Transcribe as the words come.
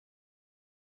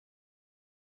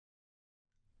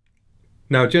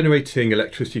Now, generating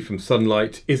electricity from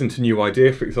sunlight isn't a new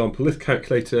idea. For example, this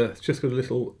calculator has just got a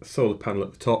little solar panel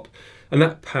at the top, and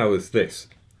that powers this.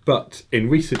 But in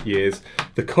recent years,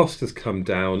 the cost has come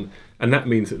down, and that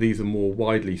means that these are more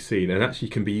widely seen and actually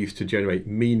can be used to generate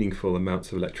meaningful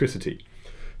amounts of electricity.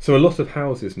 So a lot of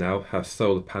houses now have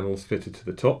solar panels fitted to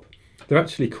the top. They're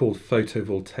actually called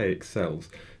photovoltaic cells.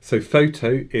 So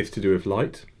photo is to do with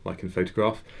light, like in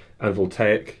photograph, and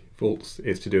voltaic, volts,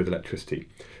 is to do with electricity.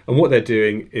 And what they're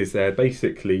doing is they're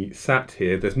basically sat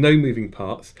here, there's no moving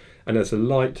parts, and as the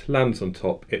light lands on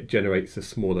top, it generates a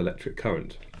small electric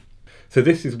current. So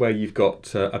this is where you've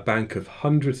got a bank of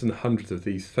hundreds and hundreds of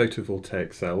these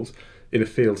photovoltaic cells in a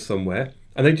field somewhere,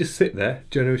 and they just sit there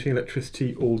generating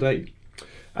electricity all day.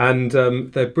 And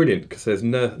they're brilliant because there's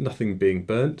nothing being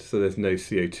burnt, so there's no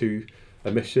CO2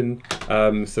 emission,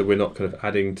 so we're not kind of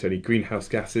adding to any greenhouse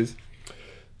gases.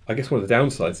 I guess one of the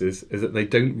downsides is that they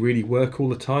don't really work all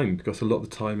the time, because a lot of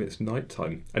the time it's night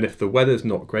time. And if the weather's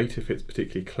not great, if it's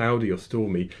particularly cloudy or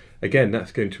stormy, again,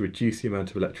 that's going to reduce the amount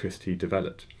of electricity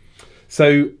developed.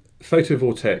 So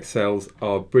photovoltaic cells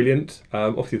are brilliant.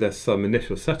 Obviously there's some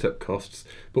initial setup costs,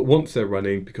 but once they're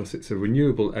running, because it's a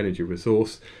renewable energy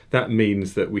resource, that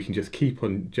means that we can just keep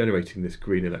on generating this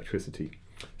green electricity.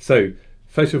 So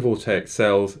photovoltaic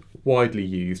cells, widely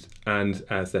used, and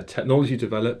as their technology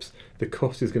develops, the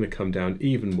cost is going to come down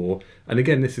even more. And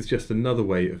again, this is just another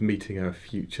way of meeting our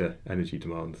future energy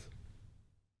demands.